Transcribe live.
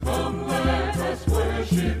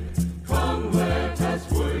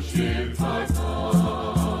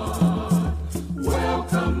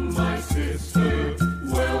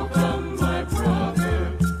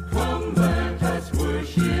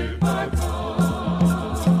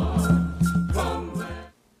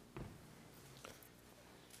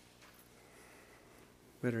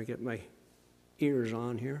better get my ears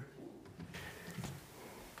on here.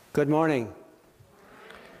 Good morning.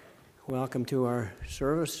 Welcome to our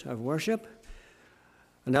service of worship.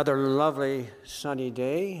 Another lovely sunny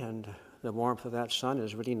day, and the warmth of that sun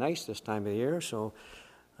is really nice this time of the year, so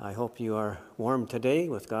I hope you are warm today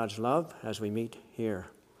with God's love as we meet here.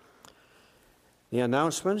 The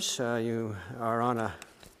announcements, you are on a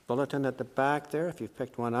bulletin at the back there if you've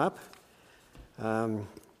picked one up.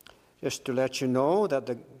 Just to let you know that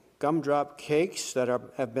the gumdrop cakes that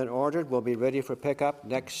have been ordered will be ready for pickup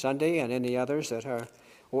next Sunday, and any others that are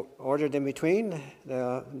ordered in between,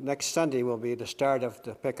 next Sunday will be the start of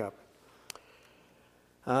the pickup.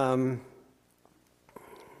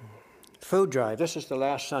 Food drive. This is the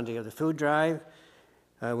last Sunday of the food drive.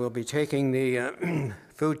 We'll be taking the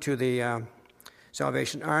food to the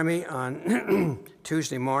Salvation Army on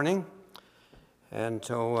Tuesday morning, and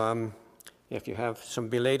so if you have some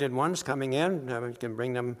belated ones coming in, you can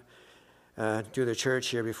bring them to the church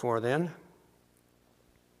here before then.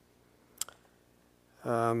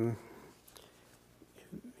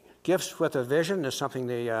 Gifts with a Vision is something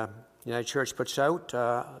the United Church puts out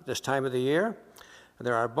this time of the year.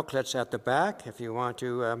 There are booklets at the back if you want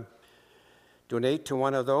to donate to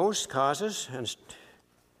one of those causes. And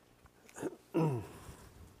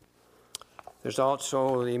there's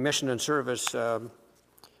also the Mission and Service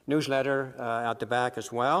newsletter at the back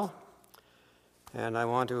as well. And I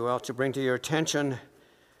want to also bring to your attention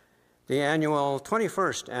the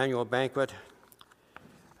 21st annual banquet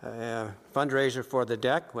fundraiser for the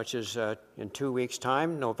deck, which is in 2 weeks'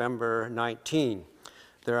 time, November 19.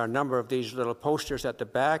 There are a number of these little posters at the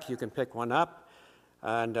back. You can pick one up.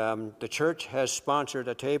 And the church has sponsored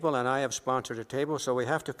a table, and I have sponsored a table, so we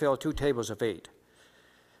have to fill 2 tables of 8.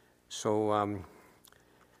 So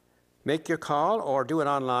make your call or do it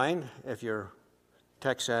online if you're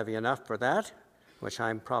tech-savvy enough for that, which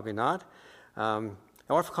I'm probably not.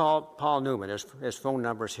 Or call Paul Newman. His phone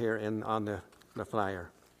number's here on the flyer.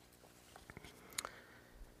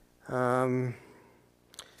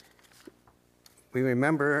 We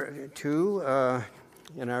remember, too,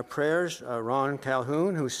 in our prayers, Ron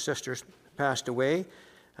Calhoun, whose sister passed away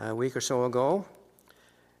a week or so ago,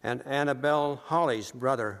 and Annabelle Hawley's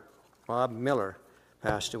brother, Bob Miller,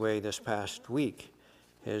 passed away this past week.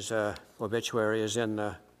 His obituary is in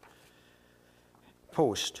the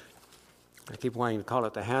Post. I keep wanting to call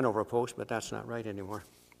it the Hanover Post, but that's not right anymore.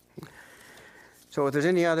 So if there's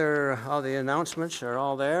any other, all the announcements are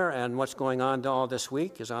all there, and what's going on all this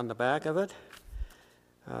week is on the back of it.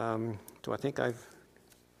 So I think I've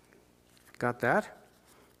got that.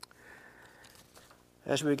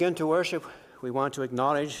 As we begin to worship, we want to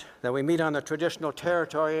acknowledge that we meet on the traditional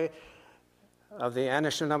territory of the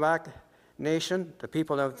Anishinaabe Nation, the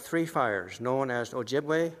people of 3 fires, known as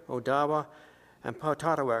Ojibwe, Odawa, and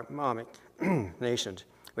Potawatomi nations.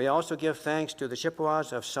 We also give thanks to the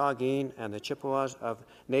Chippewas of Saugeen and the Chippewas of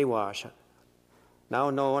Nawash, now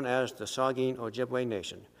known as the Saugeen Ojibwe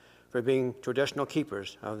Nation, for being traditional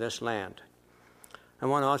keepers of this land. I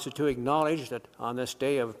want also to acknowledge that on this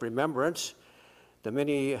day of remembrance, the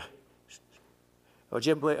many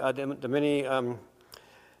Ojibwe,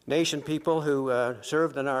 nation people who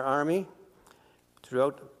served in our army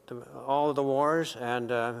throughout all of the wars and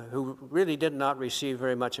who really did not receive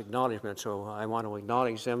very much acknowledgement, so I want to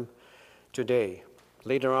acknowledge them today.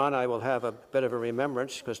 Later on, I will have a bit of a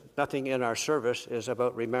remembrance because nothing in our service is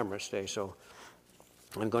about Remembrance Day, so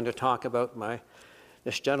I'm going to talk about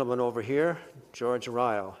this gentleman over here, George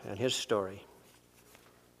Ryle, and his story.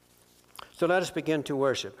 So let us begin to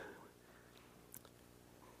worship.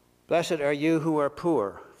 Blessed are you who are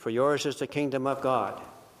poor, for yours is the kingdom of God.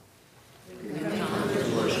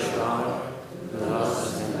 Worship God, who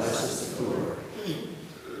loves and blesses the poor.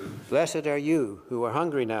 Blessed are you who are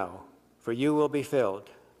hungry now, for you will be filled.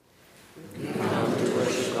 We come to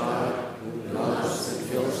worship God, who loves and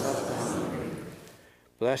fills up the hungry.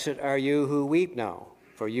 Blessed are you who weep now,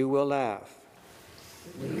 for you will laugh.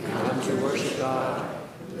 We come to worship God,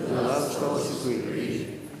 who loves those who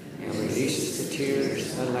grieve, and releases the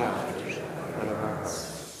tears and laughter out of our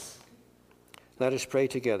hearts. Let us pray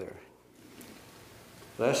together.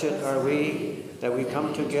 Blessed are we that we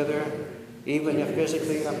come together, even if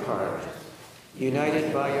physically apart,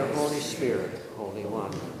 united by your Holy Spirit, Holy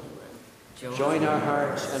One. Join our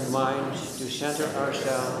hearts and minds to center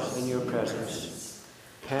ourselves in your presence.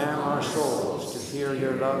 Calm our souls to hear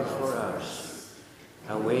your love for us.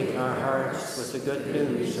 Awake our hearts with the good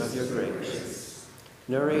news of your grace.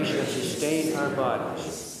 Nourish and sustain our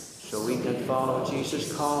bodies so we can follow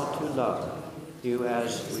Jesus' call to love you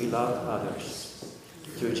as we love others.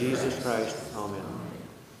 Through Jesus Christ, amen.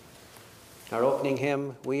 Our opening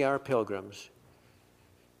hymn, We Are Pilgrims,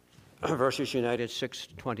 Verses United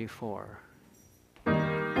 624.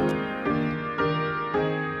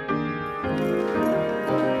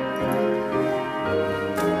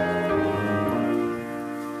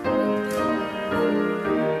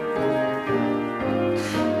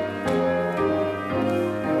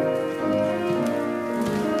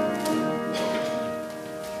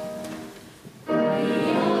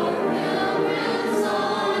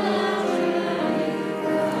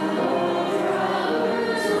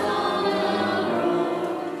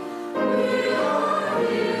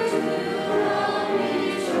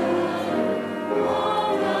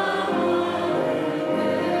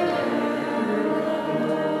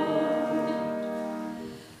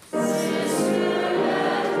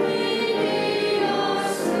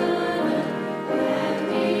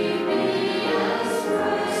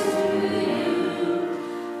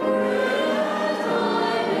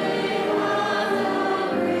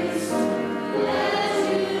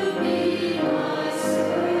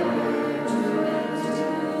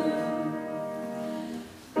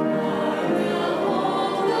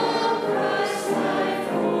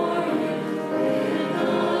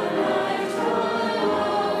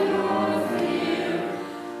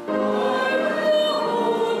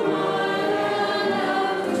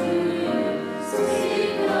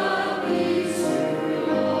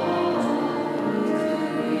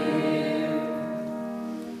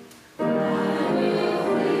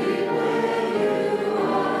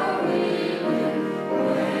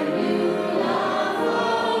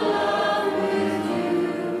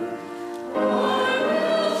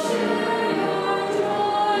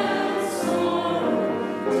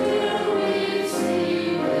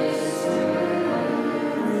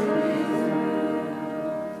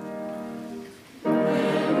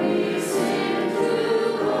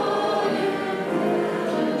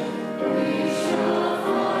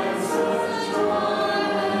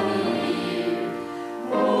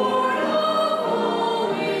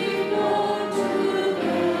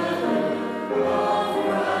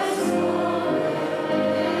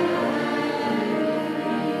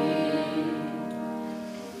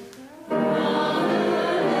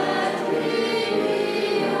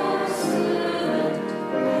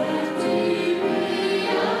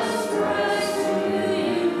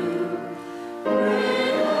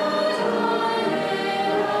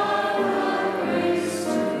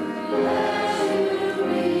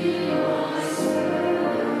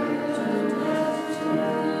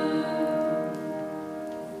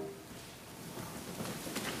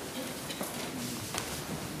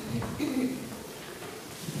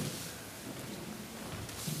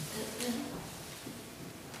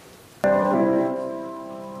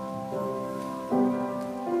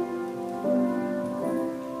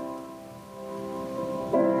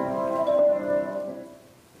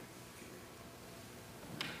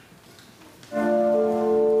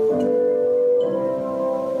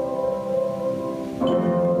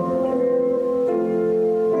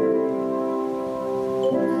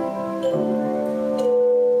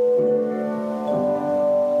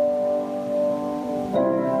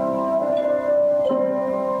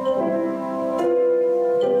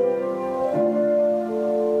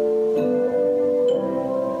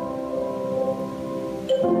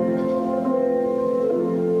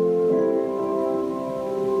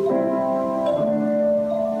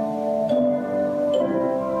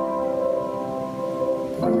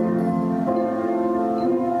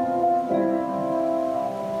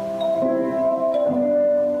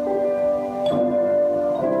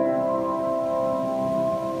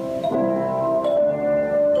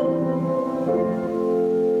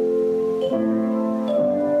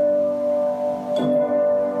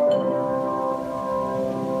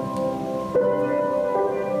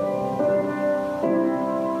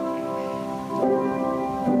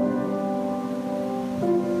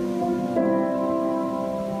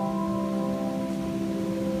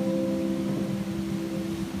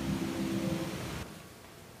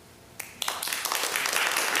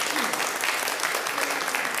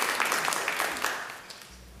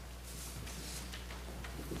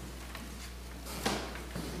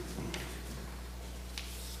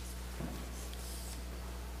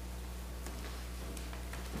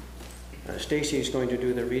 Stacy is going to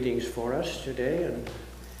do the readings for us today, and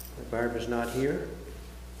Barbara's not here.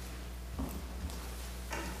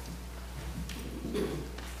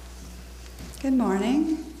 Good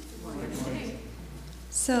morning. Good morning.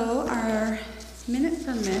 So our minute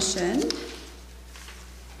for mission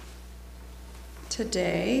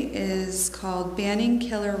today is called Banning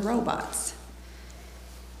Killer Robots.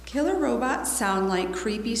 Killer robots sound like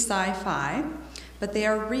creepy sci-fi, but they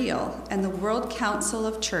are real, and the World Council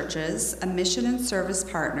of Churches, a mission and service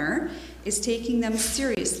partner, is taking them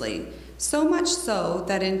seriously, so much so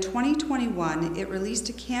that in 2021 it released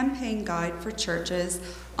a campaign guide for churches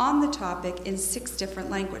on the topic in 6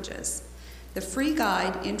 different languages. The free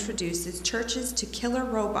guide introduces churches to killer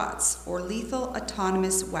robots or lethal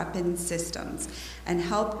autonomous weapon systems and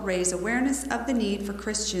help raise awareness of the need for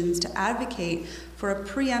Christians to advocate for a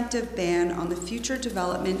preemptive ban on the future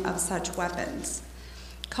development of such weapons.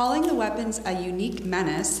 Calling the weapons a unique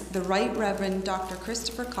menace, the Right Reverend Dr.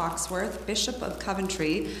 Christopher Coxworth, Bishop of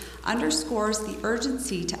Coventry, underscores the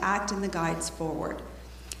urgency to act in the guides forward.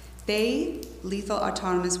 They, lethal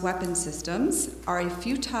autonomous weapon systems, are a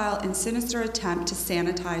futile and sinister attempt to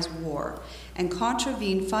sanitize war and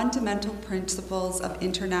contravene fundamental principles of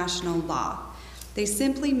international law. They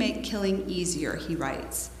simply make killing easier, he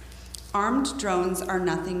writes. Armed drones are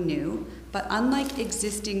nothing new, but unlike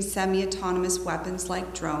existing semi-autonomous weapons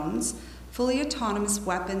like drones, fully autonomous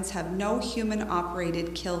weapons have no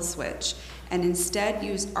human-operated kill switch and instead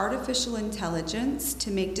use artificial intelligence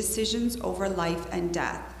to make decisions over life and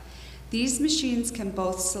death. These machines can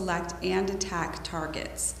both select and attack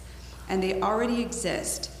targets, and they already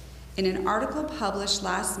exist. In an article published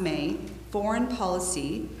last May, Foreign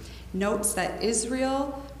Policy notes that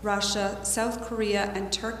Israel, Russia, South Korea,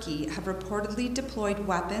 and Turkey have reportedly deployed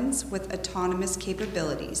weapons with autonomous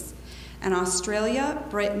capabilities. And Australia,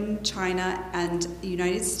 Britain, China, and the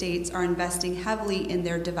United States are investing heavily in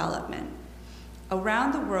their development.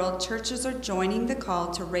 Around the world, churches are joining the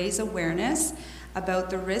call to raise awareness about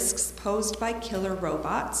the risks posed by killer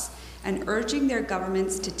robots and urging their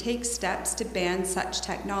governments to take steps to ban such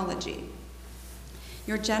technology.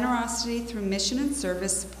 Your generosity through mission and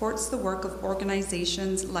service supports the work of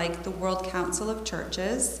organizations like the World Council of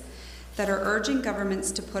Churches that are urging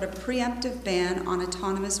governments to put a preemptive ban on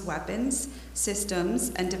autonomous weapons, systems,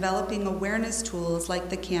 and developing awareness tools like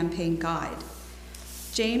the campaign guide.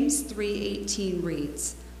 James 3:18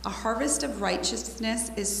 reads, "A harvest of righteousness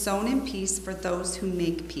is sown in peace for those who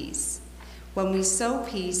make peace. When we sow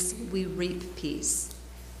peace, we reap peace."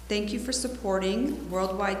 Thank you for supporting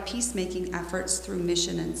worldwide peacemaking efforts through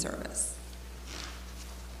mission and service.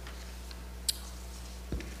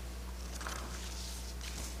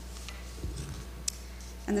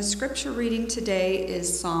 And the scripture reading today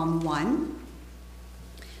is Psalm 1.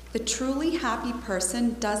 The truly happy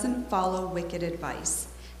person doesn't follow wicked advice,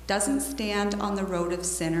 doesn't stand on the road of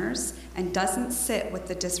sinners, and doesn't sit with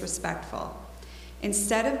the disrespectful.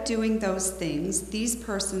 Instead of doing those things, these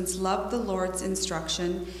persons love the Lord's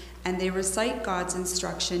instruction, and they recite God's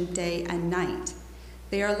instruction day and night.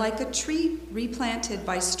 They are like a tree replanted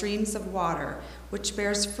by streams of water, which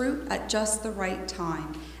bears fruit at just the right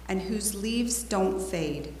time, and whose leaves don't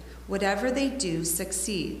fade. Whatever they do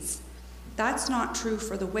succeeds. That's not true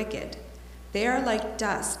for the wicked. They are like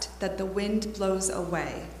dust that the wind blows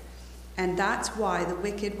away. And that's why the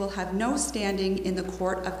wicked will have no standing in the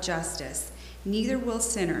court of justice, neither will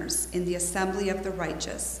sinners in the assembly of the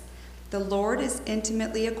righteous. The Lord is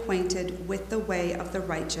intimately acquainted with the way of the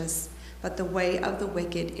righteous, but the way of the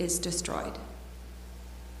wicked is destroyed.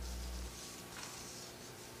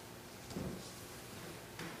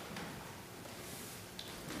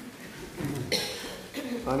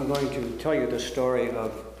 I'm going to tell you the story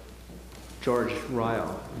of George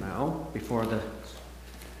Ryle now, before the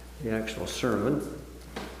actual sermon.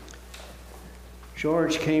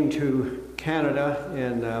 George came to Canada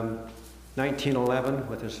in 1911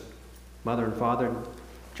 with his mother and father,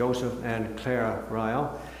 Joseph and Clara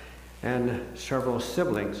Ryle, and several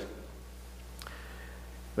siblings.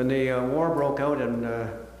 When the war broke out in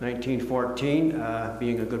 1914,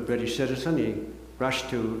 being a good British citizen, he rushed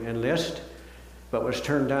to enlist, but was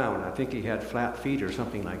turned down. I think he had flat feet or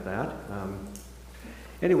something like that.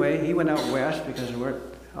 Anyway, he went out west because there weren't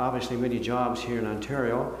obviously many jobs here in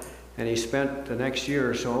Ontario, and he spent the next year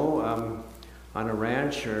or so on a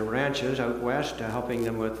ranch or ranches out west, helping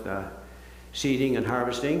them with seeding and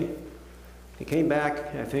harvesting. He came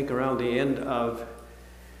back, I think, around the end of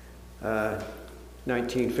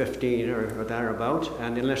 1915 or thereabouts,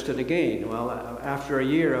 and enlisted again. Well, after a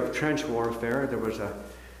year of trench warfare, there was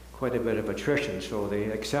quite a bit of attrition, so they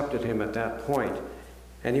accepted him at that point.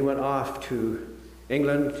 And he went off to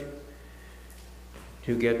England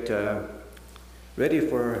to get ready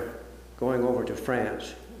for going over to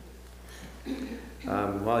France.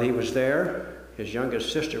 While he was there, his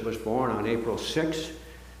youngest sister was born on April 6,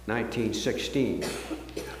 1916.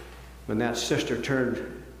 When that sister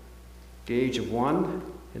turned the age of 1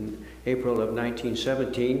 in April of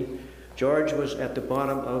 1917, George was at the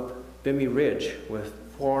bottom of Vimy Ridge with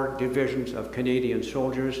 4 divisions of Canadian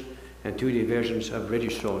soldiers and 2 divisions of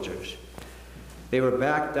British soldiers. They were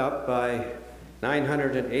backed up by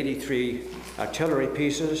 983 artillery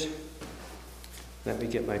pieces. Let me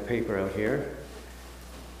get my paper out here.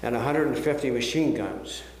 And 150 machine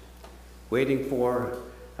guns, waiting for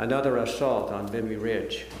another assault on Vimy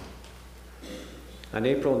Ridge. On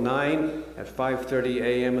April 9, at 5:30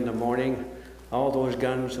 a.m. in the morning, all those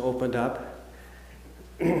guns opened up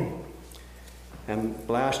and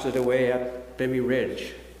blasted away at Vimy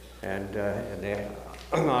Ridge. And they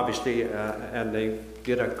obviously, and they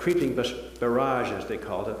did a creeping barrage, as they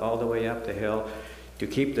called it, all the way up the hill to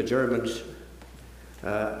keep the Germans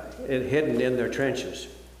hidden in their trenches.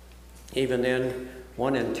 Even then,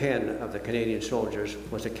 1 in 10 of the Canadian soldiers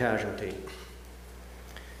was a casualty.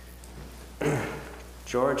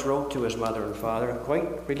 George wrote to his mother and father,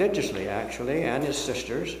 quite religiously actually, and his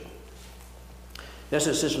sisters. This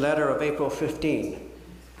is his letter of April 15,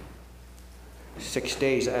 6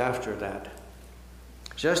 days after that.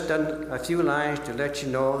 Just a few lines to let you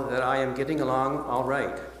know that I am getting along all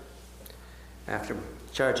right after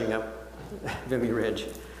charging up Vimy Ridge.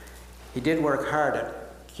 He did work hard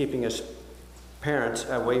at keeping his parents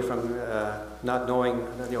away from not knowing,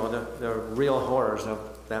 the real horrors of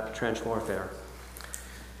that trench warfare.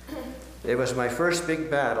 It was my first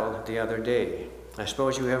big battle the other day. I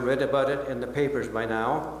suppose you have read about it in the papers by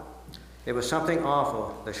now. It was something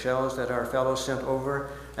awful, the shells that our fellows sent over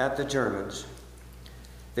at the Germans.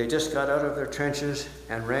 They just got out of their trenches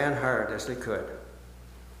and ran hard as they could.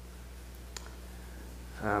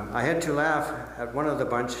 I had to laugh at one of the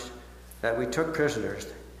bunch that we took prisoners.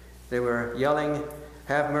 They were yelling,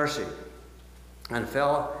 "Have mercy," and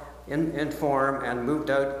fell in form and moved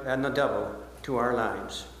out in the double to our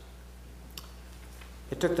lines.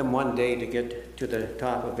 It took them 1 day to get to the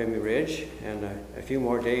top of Vimy Ridge and a few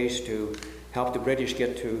more days to help the British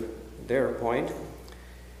get to their point.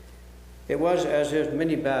 It was, as in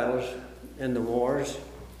many battles in the wars,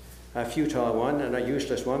 a futile one and a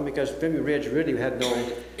useless one, because Vimy Ridge really had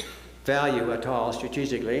no value at all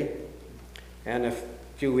strategically. And a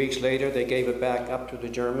few weeks later, they gave it back up to the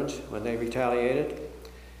Germans when they retaliated.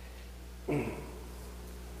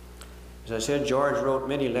 As I said, George wrote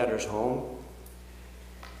many letters home,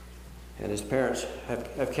 and his parents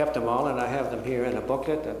have kept them all, and I have them here in a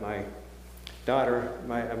booklet that my daughter,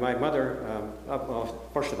 my mother, well,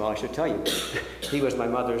 first of all, I should tell you, he was my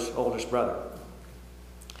mother's oldest brother.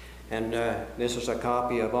 And this is a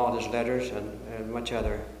copy of all his letters and much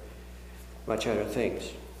other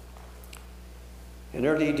things. In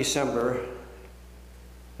early December,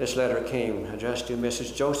 this letter came addressed to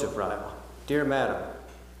Mrs. Joseph Ryle. Dear Madam,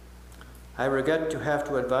 I regret to have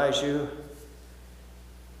to advise you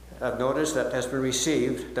of notice that has been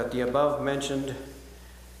received that the above mentioned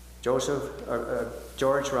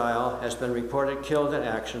George Ryle has been reported killed in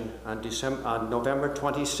action on November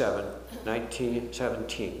 27,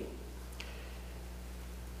 1917.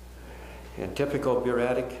 In typical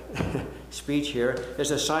bureaucratic speech here,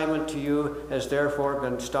 his assignment to you has therefore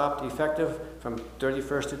been stopped effective from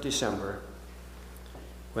 31st of December,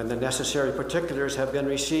 when the necessary particulars have been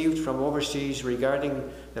received from overseas regarding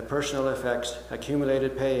the personal effects,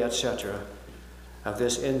 accumulated pay, etc. of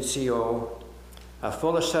this NCO. A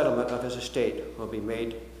full settlement of his estate will be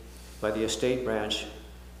made by the Estate Branch,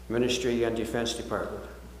 Ministry and Defense Department.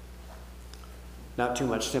 Not too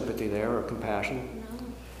much sympathy there or compassion. No.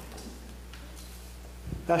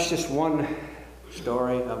 That's just one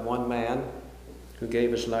story of one man who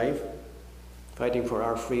gave his life fighting for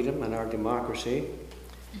our freedom and our democracy.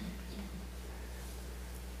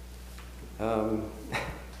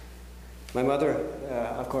 My mother,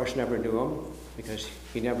 of course, never knew him because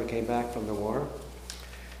he never came back from the war.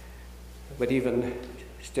 But even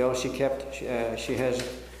still, she has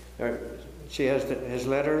his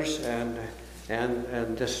letters and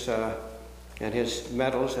his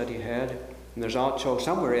medals that he had. And there's also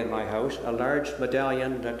somewhere in my house a large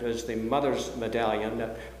medallion that was the mother's medallion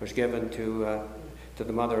that was given to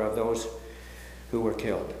the mother of those who were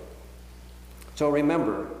killed. So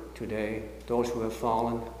remember today those who have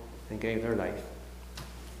fallen and gave their life.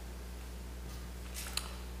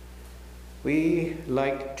 We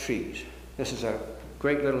like trees. This is a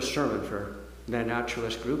great little sermon for the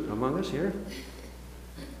naturalist group among us here.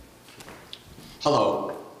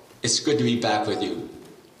 Hello, it's good to be back with you.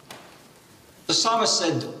 The psalmist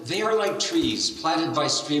said, "They are like trees planted by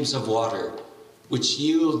streams of water, which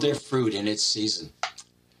yield their fruit in its season."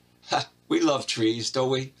 We love trees, don't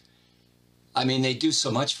we? I mean, they do so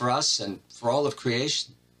much for us and for all of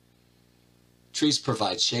creation. Trees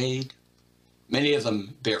provide shade. Many of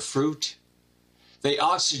them bear fruit. They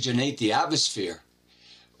oxygenate the atmosphere.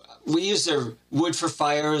 We use their wood for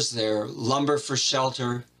fires, their lumber for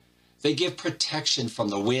shelter. They give protection from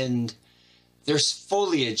the wind. Their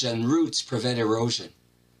foliage and roots prevent erosion.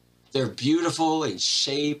 They're beautiful in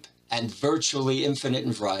shape and virtually infinite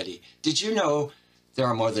in variety. Did you know there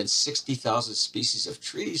are more than 60,000 species of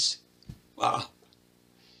trees? Wow.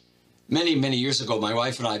 Many, many years ago, my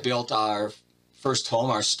wife and I built our first home,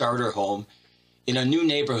 our starter home, in a new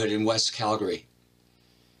neighborhood in West Calgary.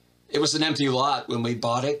 It was an empty lot when we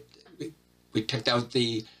bought it. We picked out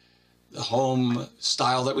the home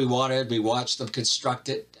style that we wanted. We watched them construct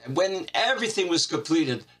it. And when everything was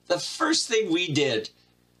completed, the first thing we did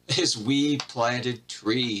is we planted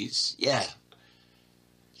trees. Yeah.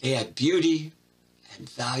 They add beauty and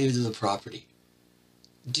value to the property.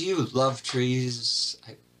 Do you love trees?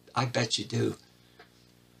 I bet you do.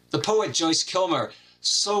 The poet Joyce Kilmer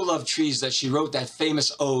so loved trees that she wrote that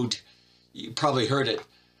famous ode. You probably heard it.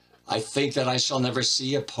 I think that I shall never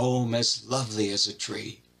see a poem as lovely as a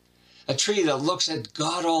tree that looks at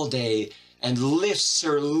God all day and lifts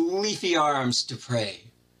her leafy arms to pray.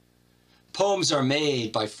 Poems are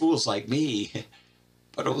made by fools like me,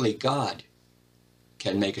 but only God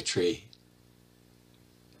can make a tree.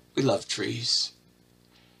 We love trees.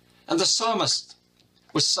 And the psalmist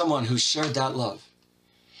was someone who shared that love.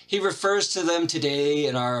 He refers to them today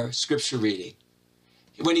in our scripture reading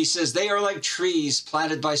when he says, they are like trees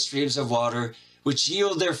planted by streams of water, which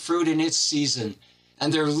yield their fruit in its season,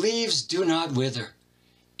 and their leaves do not wither.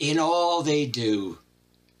 In all they do,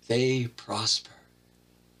 they prosper.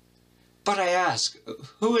 But I ask,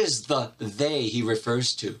 who is the they he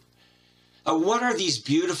refers to? What are these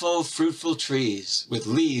beautiful, fruitful trees with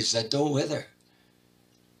leaves that don't wither?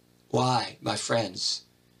 Why, my friends,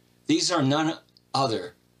 these are none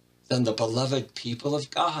other than the beloved people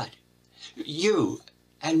of God. You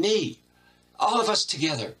and me, all of us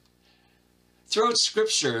together. Throughout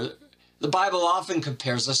Scripture, the Bible often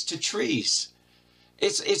compares us to trees.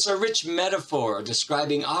 It's a rich metaphor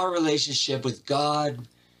describing our relationship with God,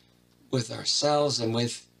 with ourselves, and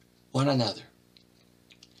with one another.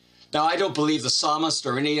 Now, I don't believe the psalmist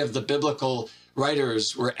or any of the biblical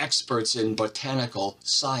writers were experts in botanical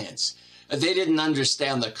science. They didn't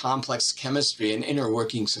understand the complex chemistry and inner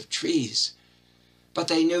workings of trees. But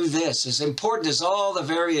they knew this: as important as all the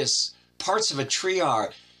various parts of a tree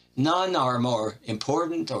are, none are more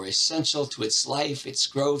important or essential to its life, its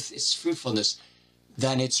growth, its fruitfulness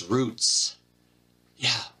than its roots.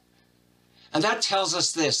 Yeah. And that tells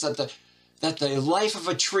us this, that the life of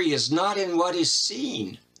a tree is not in what is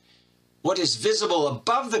seen, what is visible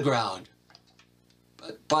above the ground,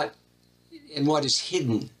 but in what is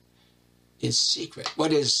hidden in secret,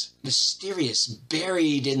 what is mysterious,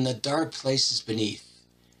 buried in the dark places beneath,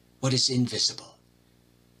 what is invisible.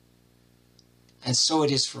 And so it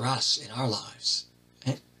is for us in our lives.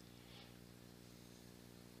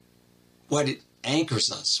 What it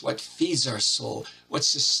anchors us, what feeds our soul, what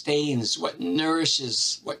sustains, what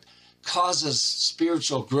nourishes, what causes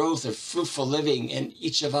spiritual growth or fruitful living in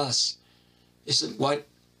each of us isn't what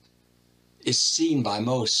is seen by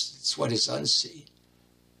most, it's what is unseen.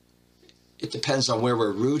 It depends on where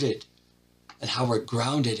we're rooted and how we're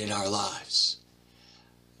grounded in our lives.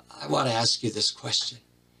 I want to ask you this question.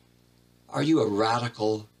 Are you a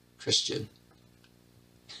radical Christian?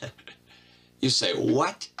 You say,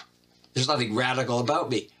 what? There's nothing radical about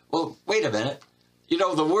me. Well, wait a minute. You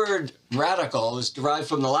know, the word radical is derived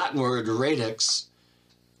from the Latin word radix,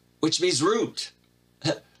 which means root.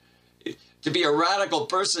 To be a radical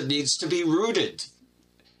person means to be rooted.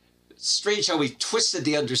 It's strange how we've twisted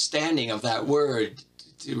the understanding of that word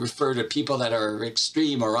to refer to people that are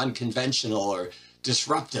extreme or unconventional or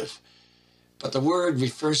disruptive. But the word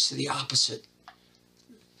refers to the opposite,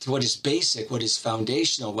 to what is basic, what is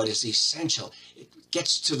foundational, what is essential. It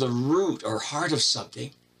gets to the root or heart of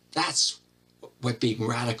something. That's what being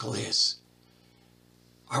radical is.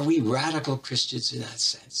 Are we radical Christians in that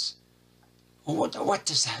sense? Well, what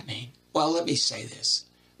does that mean? Well, let me say this.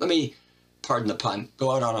 Let me, pardon the pun,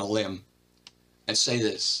 go out on a limb and say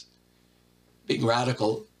this. Being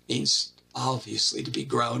radical means obviously to be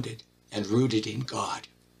grounded and rooted in God.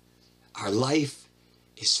 Our life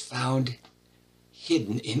is found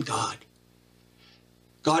hidden in God.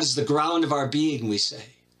 God is the ground of our being, we say,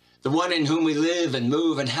 the one in whom we live and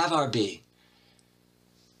move and have our being.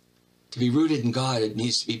 To be rooted in God, it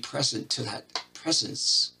needs to be present to that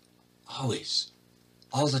presence always,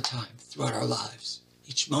 all the time, throughout our lives,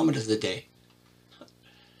 each moment of the day.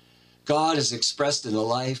 God is expressed in the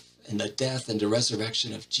life and the death and the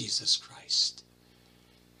resurrection of Jesus Christ.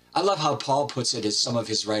 I love how Paul puts it in some of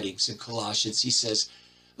his writings in Colossians. He says,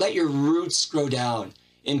 let your roots grow down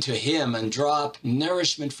into him and draw up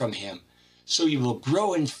nourishment from him, so you will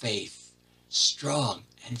grow in faith, strong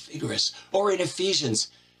and vigorous. Or in Ephesians,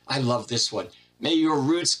 I love this one. May your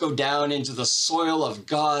roots go down into the soil of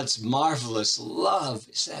God's marvelous love.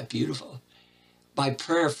 Isn't that beautiful? My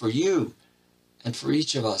prayer for you and for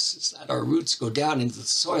each of us is that our roots go down into the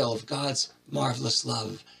soil of God's marvelous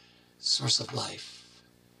love, source of life.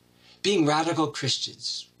 Being radical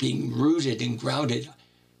Christians, being rooted and grounded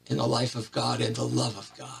in the life of God and the love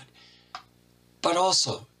of God. But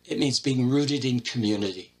also, it means being rooted in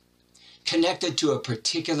community, connected to a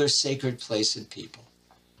particular sacred place and people.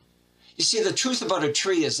 You see, the truth about a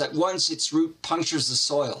tree is that once its root punctures the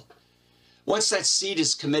soil, once that seed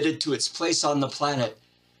is committed to its place on the planet,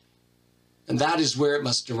 and that is where it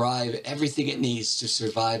must derive everything it needs to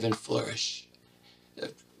survive and flourish.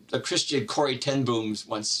 The Christian Corrie ten Boom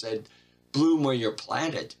once said, bloom where you're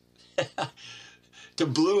planted. To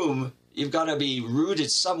bloom, you've got to be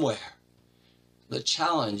rooted somewhere. The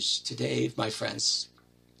challenge today, my friends,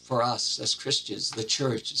 for us as Christians, the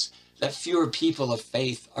church, is that fewer people of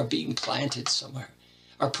faith are being planted somewhere,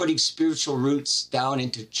 are putting spiritual roots down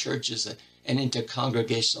into churches and into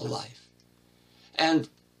congregational life. And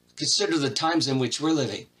consider the times in which we're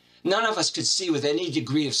living. None of us could see with any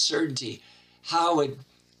degree of certainty how it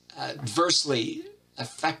adversely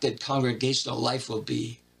affected congregational life will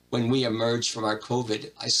be when we emerge from our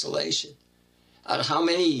COVID isolation. How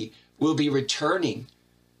many will be returning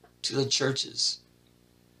to the churches,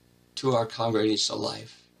 to our congregational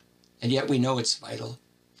life? And yet we know it's vital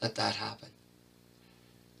that that happen.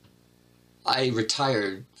 I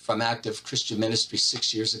retired from active Christian ministry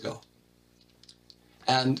 6 years ago.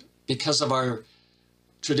 And because of our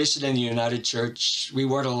tradition in the United Church, we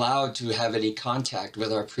weren't allowed to have any contact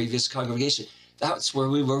with our previous congregation. That's where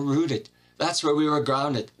we were rooted. That's where we were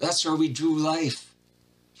grounded. That's where we drew life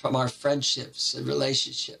from our friendships and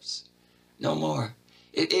relationships. No more.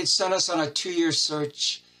 It sent us on a 2-year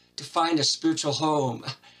search to find a spiritual home.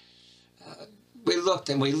 We looked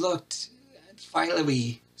and we looked. And finally,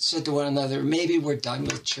 we said to one another, maybe we're done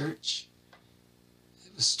with church.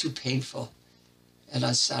 It was too painful and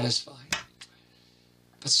unsatisfying.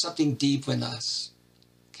 But something deep in us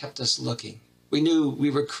kept us looking. We knew we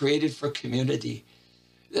were created for community,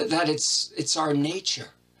 that it's our nature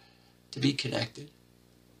to be connected.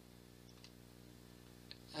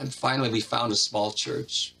 And finally, we found a small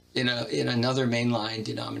church in another mainline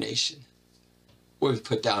denomination where we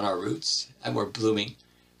put down our roots and we're blooming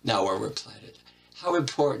now where we're planted. How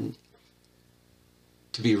important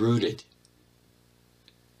to be rooted,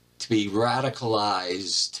 to be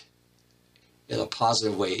radicalized in a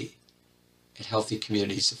positive way in healthy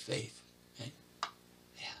communities of faith. Right?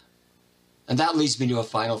 Yeah. And that leads me to a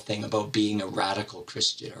final thing about being a radical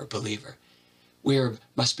Christian or believer. We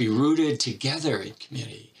must be rooted together in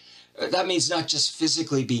community. That means not just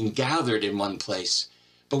physically being gathered in one place,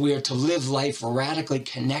 but we are to live life radically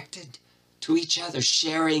connected to each other,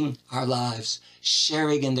 sharing our lives,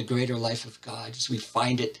 sharing in the greater life of God as we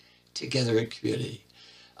find it together in community.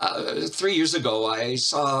 3 years ago, I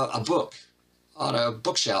saw a book on a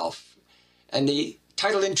bookshelf, and the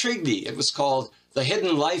title intrigued me. It was called The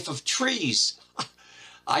Hidden Life of Trees.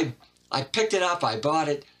 I picked it up, I bought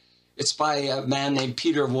it. It's by a man named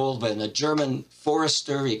Peter Wohlben, a German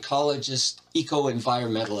forester, ecologist,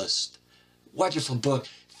 eco-environmentalist. Wonderful book,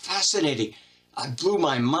 fascinating. It blew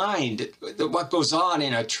my mind at what goes on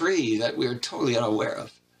in a tree that we're totally unaware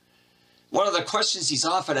of. One of the questions he's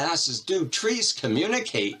often asked is, do trees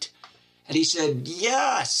communicate? And he said,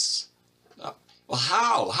 yes. Well,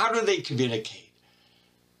 how? How do they communicate?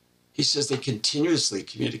 He says they continuously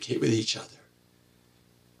communicate with each other.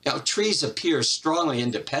 Now, trees appear strongly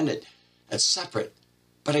independent and separate,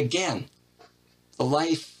 but again, the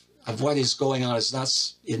life of what is going on is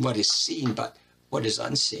not in what is seen, but what is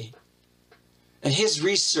unseen. And his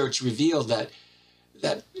research revealed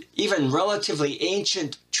that even relatively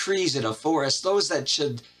ancient trees in a forest, those that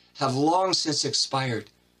should have long since expired,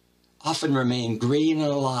 often remain green and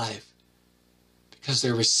alive because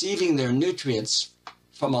they're receiving their nutrients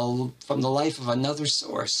from the life of another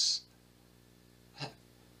source.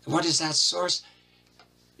 What is that source?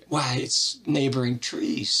 Why, it's neighboring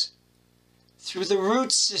trees through the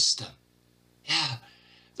root system. Yeah,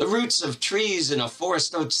 the roots of trees in a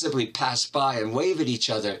forest don't simply pass by and wave at each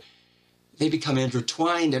other. They become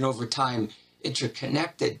intertwined and over time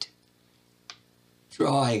interconnected,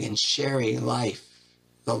 drawing and sharing life,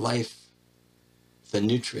 the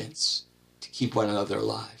nutrients to keep one another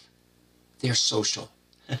alive. They're social.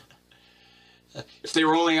 If they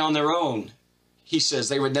were only on their own, he says,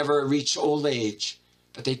 they would never reach old age,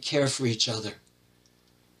 but they care for each other.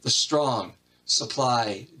 The strong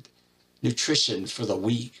supply nutrition for the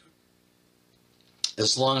weak.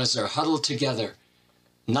 As long as they're huddled together,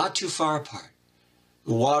 not too far apart,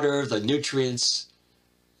 the water, the nutrients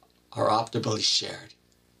are optimally shared.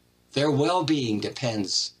 Their well-being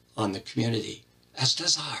depends on the community, as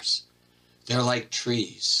does ours. They're like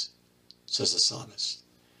trees, says the psalmist.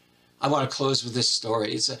 I want to close with this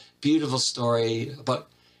story. It's a beautiful story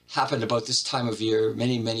happened about this time of year,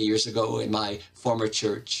 many, many years ago in my former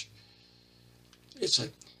church.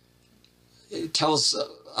 It tells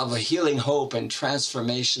of a healing hope and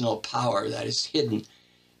transformational power that is hidden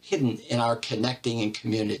in our connecting and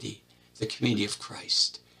community, the community of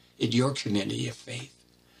Christ, in your community of faith,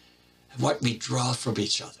 and what we draw from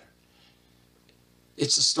each other.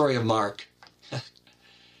 It's the story of Mark.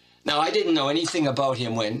 Now, I didn't know anything about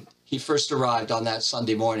him when he first arrived on that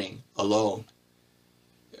Sunday morning alone.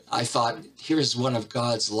 I thought, here's one of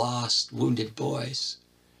God's lost, wounded boys.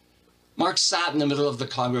 Mark sat in the middle of the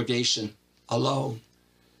congregation alone.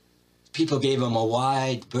 People gave him a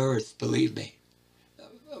wide berth, believe me.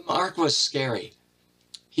 Mark was scary.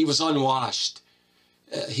 He was unwashed.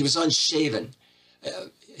 He was unshaven.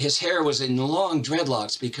 His hair was in long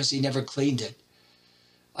dreadlocks because he never cleaned it.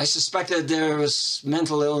 I suspected there was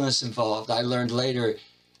mental illness involved. I learned later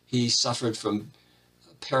he suffered from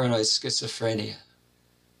paranoid schizophrenia.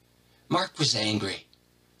 Mark was angry.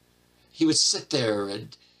 He would sit there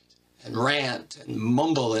and rant and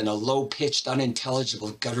mumble in a low-pitched,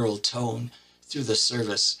 unintelligible, guttural tone through the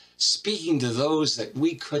service, speaking to those that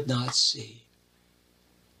we could not see.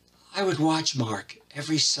 I would watch Mark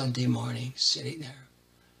every Sunday morning sitting there,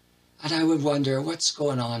 and I would wonder, what's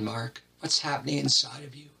going on, Mark? What's happening inside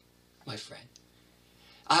of you, my friend?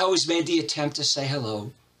 I always made the attempt to say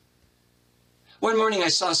hello. One morning I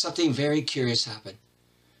saw something very curious happen.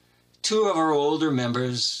 Two of our older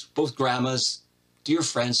members, both grandmas, dear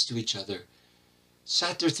friends to each other,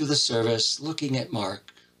 sat there through the service looking at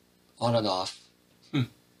Mark on and off,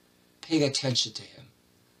 paying attention to him.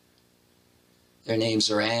 Their names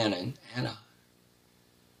are Anne and Anna.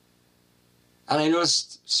 And I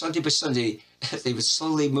noticed Sunday by Sunday, they would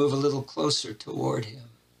slowly move a little closer toward him.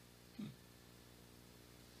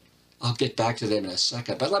 I'll get back to them in a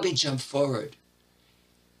second, but let me jump forward.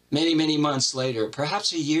 Many, many months later,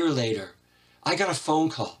 perhaps a year later, I got a phone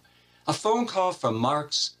call from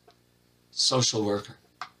Mark's social worker.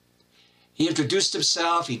 He introduced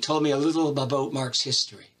himself. He told me a little about Mark's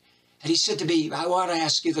history. And he said to me, I want to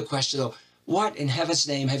ask you the question, though, what in heaven's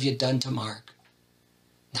name have you done to Mark?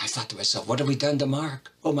 And I thought to myself, what have we done to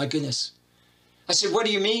Mark? Oh, my goodness. I said, what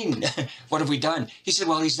do you mean? What have we done? He said,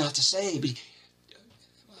 well, he's not the same.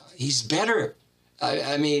 He's better.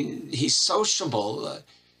 I mean, he's sociable.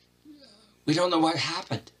 We don't know what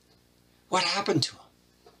happened. What happened to him?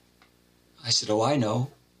 I said, oh, I know.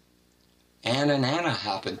 Anne and Anna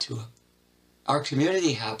happened to him. Our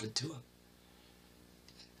community happened to him.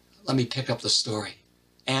 Let me pick up the story.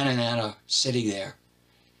 Anne and Anna sitting there,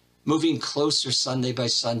 moving closer Sunday by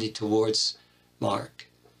Sunday towards Mark.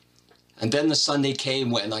 And then the Sunday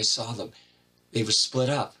came when I saw them. They were split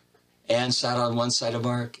up. Anne sat on one side of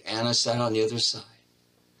Mark. Anna sat on the other side.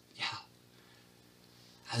 Yeah.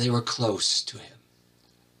 And they were close to him.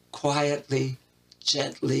 Quietly,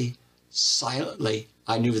 gently, silently,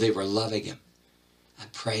 I knew they were loving him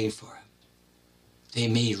and praying for him. They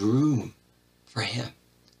made room for him.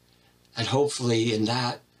 And hopefully in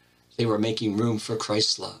that, they were making room for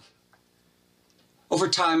Christ's love. Over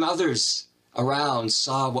time, others around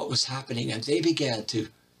saw what was happening and they began to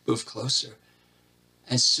move closer.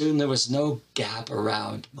 And soon there was no gap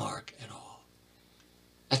around Mark at all.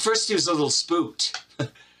 At first he was a little spooked,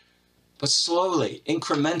 but slowly,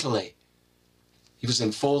 incrementally, he was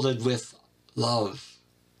enfolded with love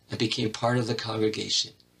and became part of the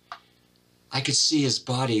congregation. I could see his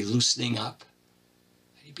body loosening up.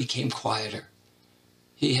 He became quieter.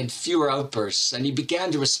 He had fewer outbursts, and he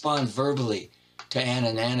began to respond verbally to Anne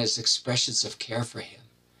and Anna's expressions of care for him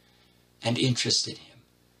and interest in him.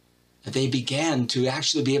 And they began to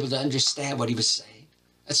actually be able to understand what he was saying.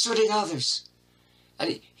 And so did others.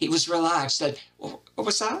 And he was relaxed. And what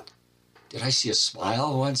was that? Did I see a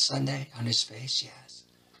smile one Sunday on his face? Yes.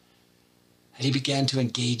 And he began to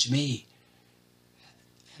engage me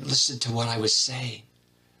and listen to what I was saying.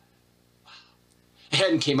 Wow.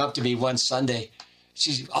 Anne came up to me one Sunday.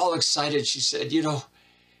 She's all excited. She said, you know,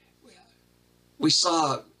 we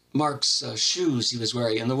saw Mark's shoes he was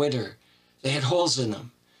wearing in the winter. They had holes in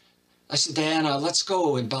them. I said to Anna, let's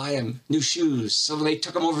go and buy him new shoes. So they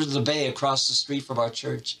took him over to the bay across the street from our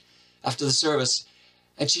church after the service.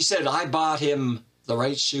 And she said, I bought him the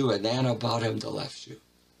right shoe and Anna bought him the left shoe.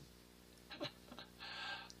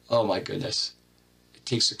 Oh my goodness.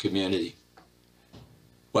 takes a community.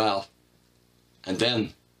 Well, and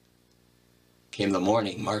then came the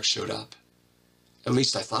morning, Mark showed up. At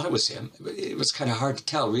least I thought it was him. It was kind of hard to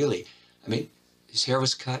tell, really. I mean, his hair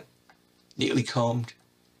was cut, neatly combed.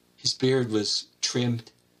 His beard was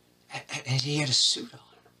trimmed, and he had a suit on.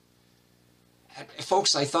 And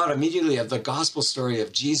folks, I thought immediately of the gospel story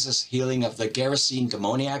of Jesus' healing of the Gerasene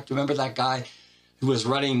demoniac. Do you remember that guy who was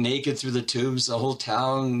running naked through the tombs, the whole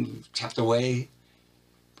town kept away?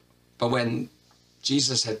 But when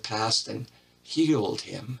Jesus had passed and healed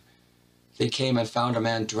him, they came and found a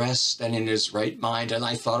man dressed and in his right mind. And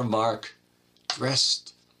I thought of Mark,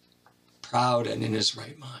 dressed, proud, and in his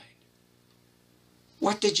right mind.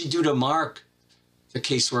 What did you do to Mark? The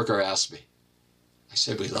caseworker asked me. I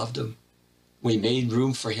said, we loved him. We made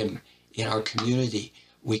room for him in our community.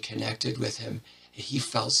 We connected with him. He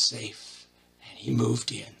felt safe, and he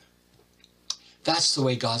moved in. That's the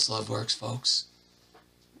way God's love works, folks.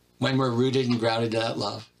 When we're rooted and grounded in that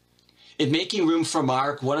love. In making room for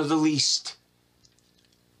Mark, one of the least,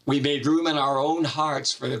 we made room in our own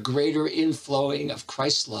hearts for the greater inflowing of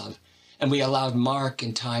Christ's love, and we allowed Mark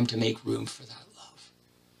in time to make room for that love.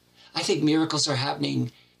 I think miracles are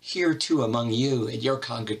happening here too among you in your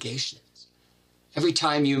congregations. Every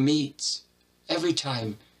time you meet, every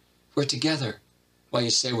time we're together. Well,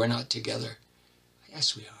 you say we're not together.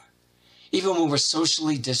 Yes, we are. Even when we're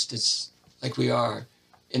socially distanced, like we are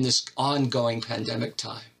in this ongoing pandemic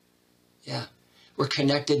time. Yeah, we're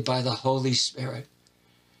connected by the Holy Spirit.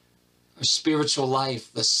 Our spiritual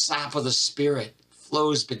life, the sap of the Spirit,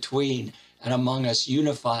 flows between and among us,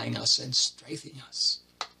 unifying us and strengthening us.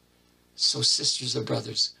 So, sisters and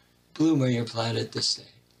brothers, bloom where you're planted this day.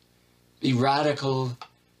 Be radical,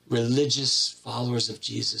 religious followers of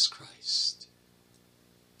Jesus Christ.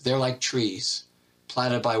 They're like trees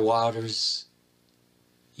planted by waters,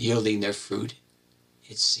 yielding their fruit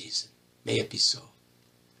its season. May it be so.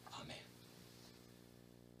 Amen.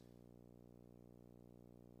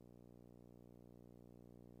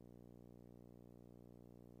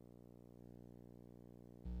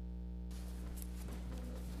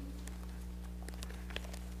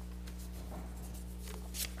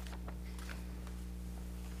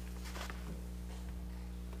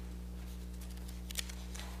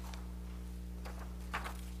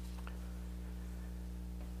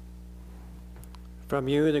 From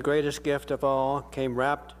you, the greatest gift of all, came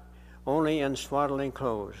wrapped only in swaddling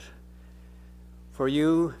clothes. For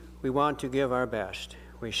you, we want to give our best.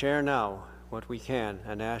 We share now what we can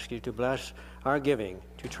and ask you to bless our giving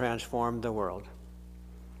to transform the world.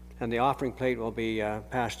 And the offering plate will be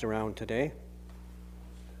passed around today.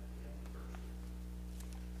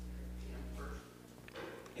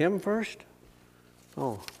 Him first?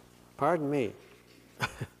 Oh, pardon me.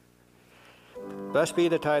 Blessed be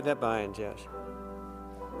the tie that binds, yes.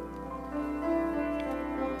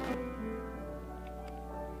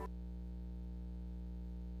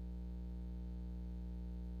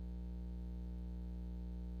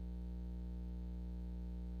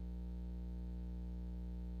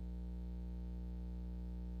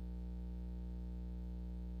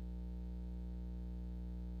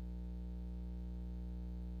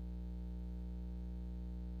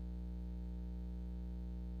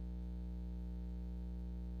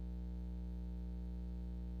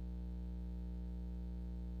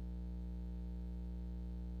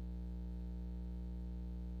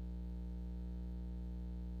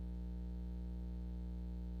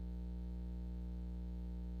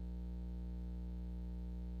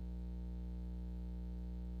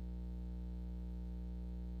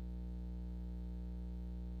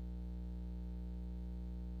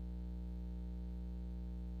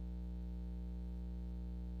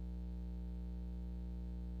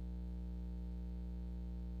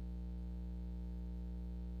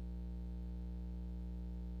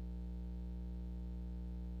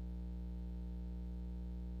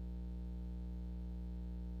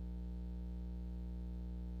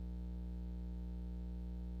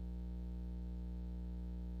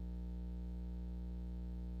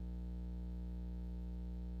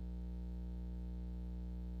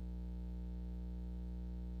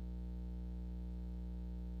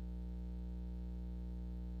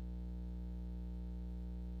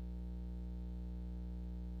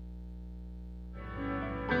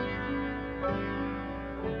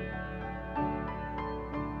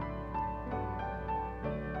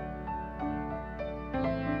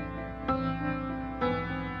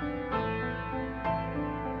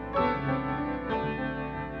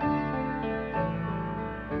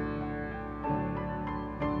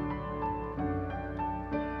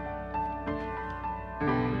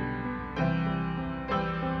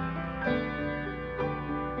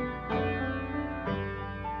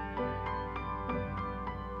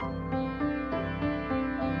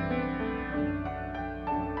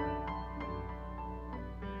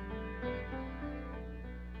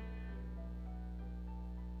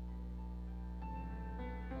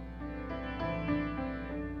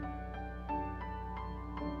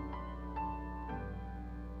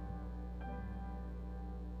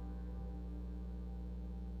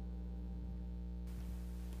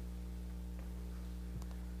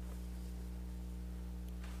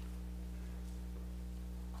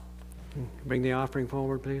 Bring the offering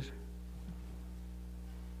forward, please.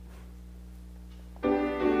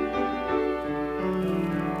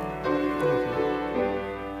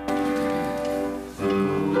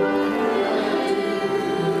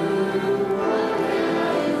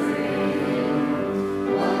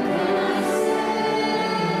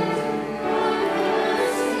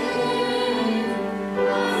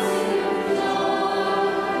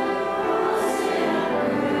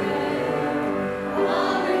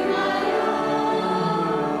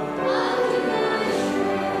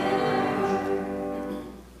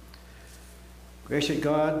 Gracious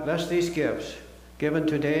God, bless these gifts, given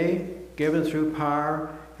today, given through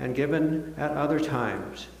power, and given at other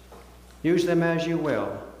times. Use them as you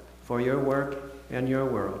will for your work and your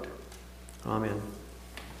world. Amen.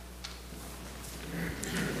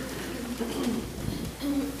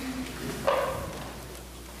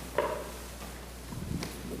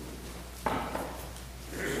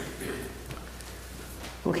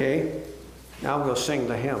 Okay, now we'll sing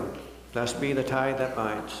the hymn, Blessed Be the Tie That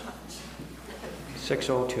Binds.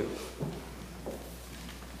 602.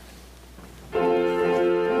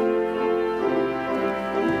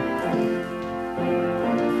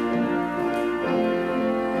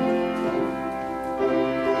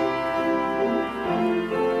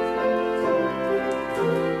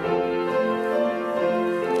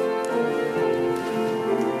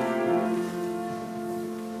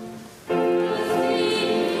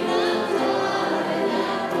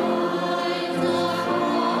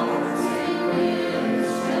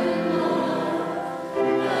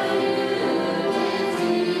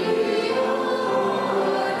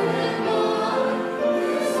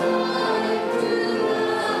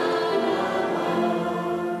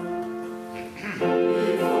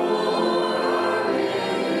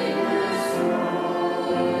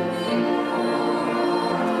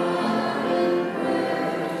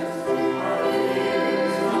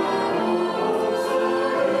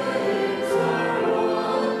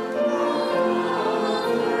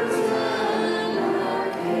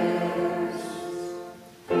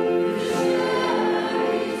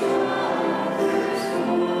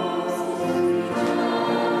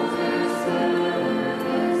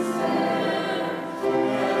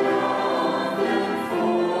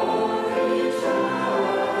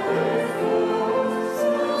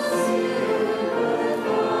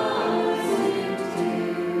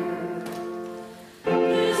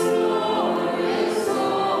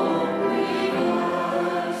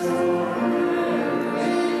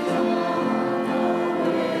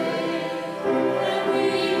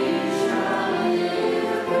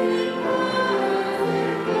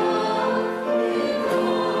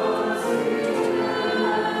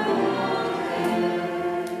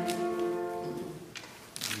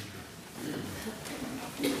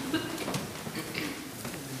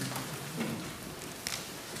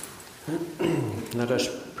 Let us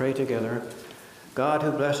pray together. God,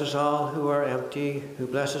 who blesses all who are empty, who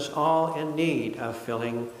blesses all in need of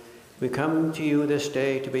filling, we come to you this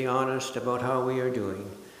day to be honest about how we are doing.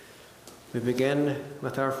 We begin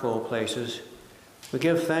with our full places. We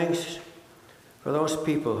give thanks for those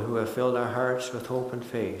people who have filled our hearts with hope and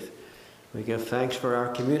faith. We give thanks for our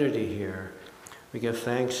community here. We give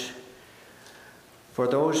thanks for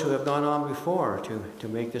those who have gone on before to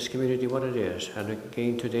make this community what it is. And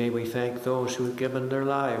again today we thank those who have given their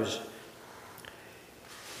lives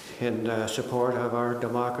in support of our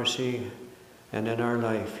democracy and in our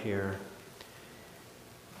life here.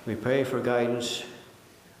 We pray for guidance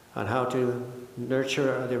on how to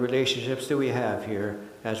nurture the relationships that we have here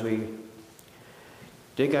as we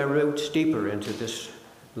dig our roots deeper into this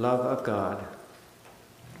love of God.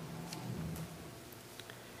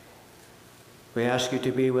 We ask you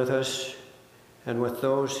to be with us and with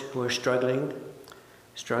those who are struggling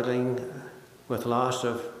with loss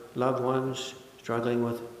of loved ones, struggling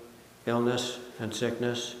with illness and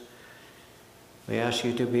sickness. We ask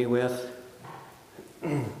you to be with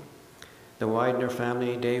the Widener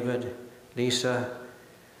family, David, Lisa,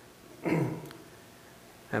 and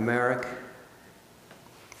Merrick,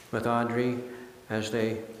 with Audrey as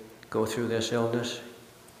they go through this illness.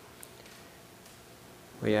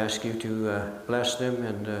 We ask you to bless them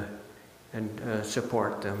and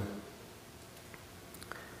support them.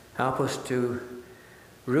 Help us to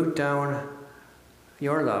root down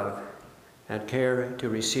your love and care to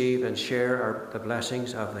receive and share the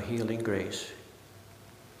blessings of the healing grace.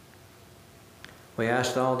 We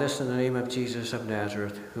ask all this in the name of Jesus of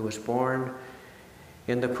Nazareth, who was born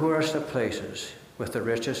in the poorest of places with the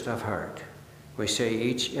richest of heart. We say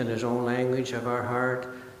each in his own language of our heart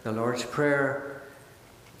the Lord's Prayer.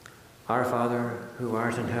 Our Father, who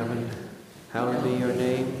art in heaven, hallowed be your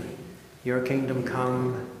name. Your kingdom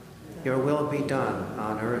come, your will be done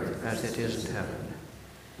on earth as it is in heaven.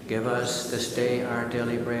 Give us this day our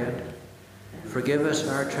daily bread. Forgive us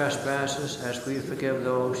our trespasses as we forgive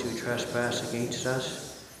those who trespass against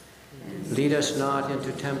us. Lead us not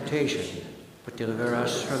into temptation, but deliver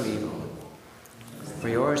us from evil. For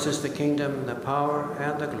yours is the kingdom, the power,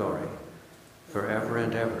 and the glory, forever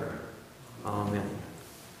and ever. Amen.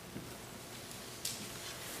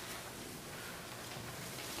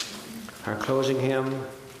 Our closing hymn,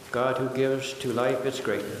 God who gives to life its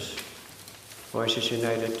greatness. Voices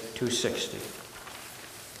United 260.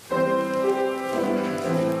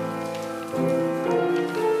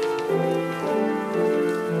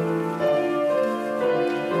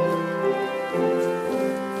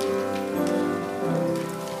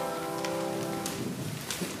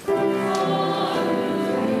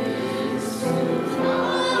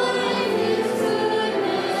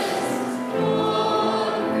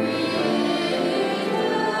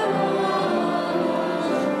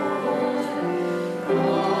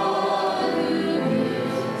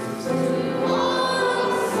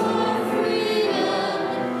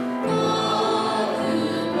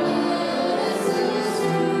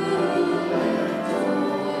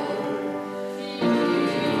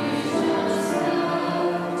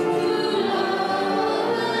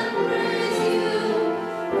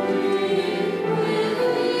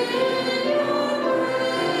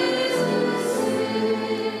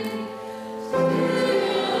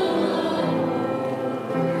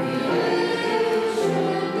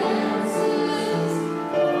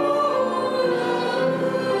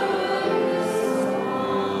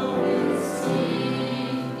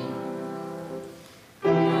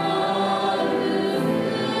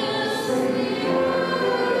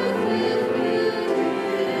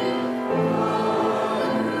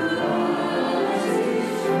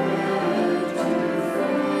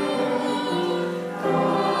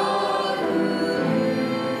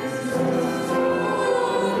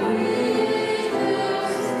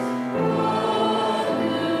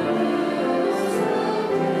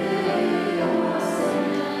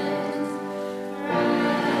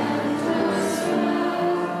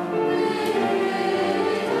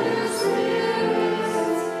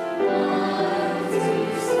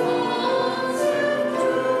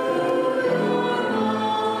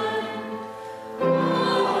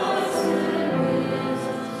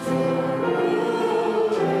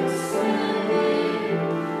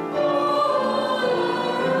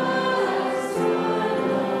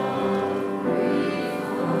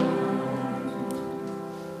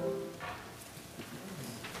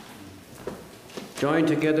 Joined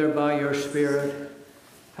together by your Spirit,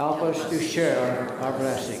 help us to share our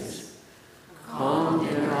blessings. Come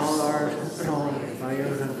in all our knowledge by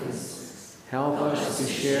your goodness. Help us to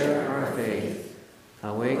share our faith.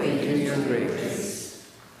 Awaken to your grace.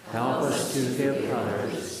 Help us to give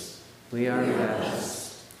others. We are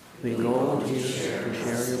blessed. We go to you to share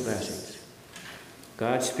your blessings.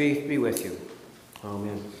 God's peace be with you.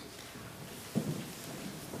 Amen.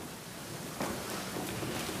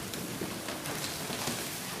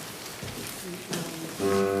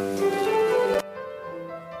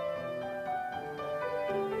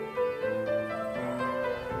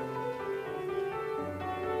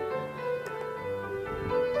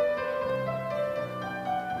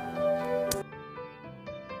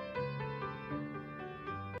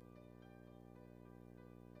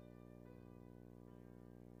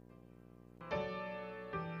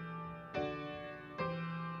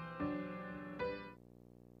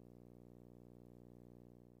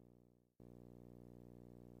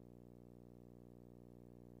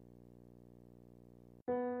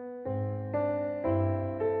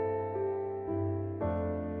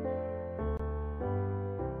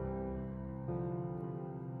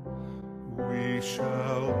 We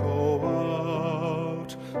shall go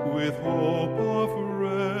out with hope of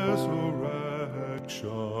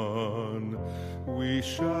resurrection. We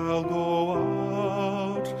shall go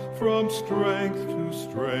out from strength to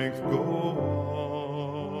strength, go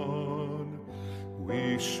on.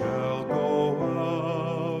 We shall go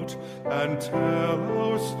out and tell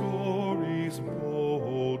our stories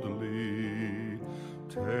boldly,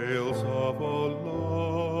 tales of a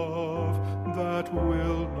love that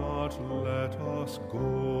will not let us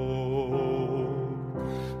go.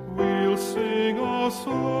 We'll sing our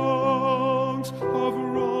songs of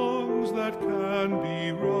wrongs that can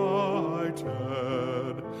be righted.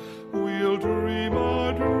 We'll dream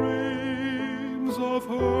our dreams of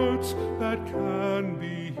hurts that can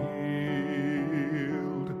be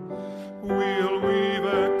healed. We'll weave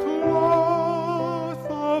a cloth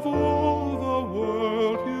of all the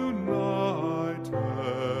world united,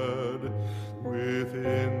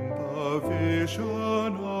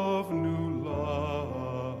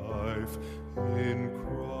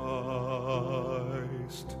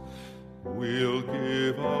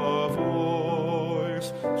 a voice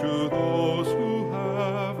to those who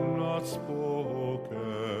have not spoken.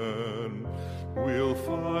 We'll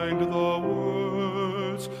find the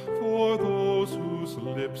words for those whose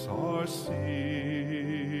lips are sealed.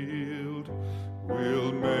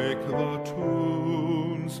 We'll make the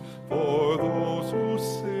tunes for those who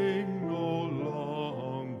sing no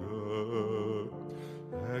longer.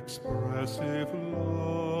 Expressive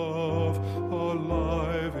love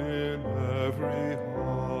alive in every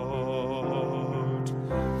heart.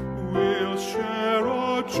 We'll share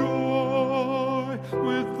our joy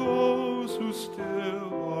with those who still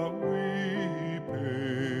are weeping.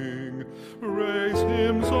 Raise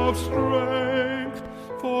hymns of strength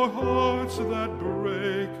for hearts that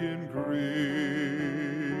break in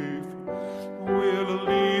grief. We'll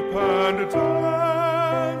leap and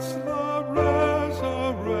dance the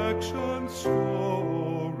resurrection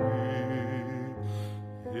story,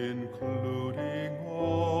 include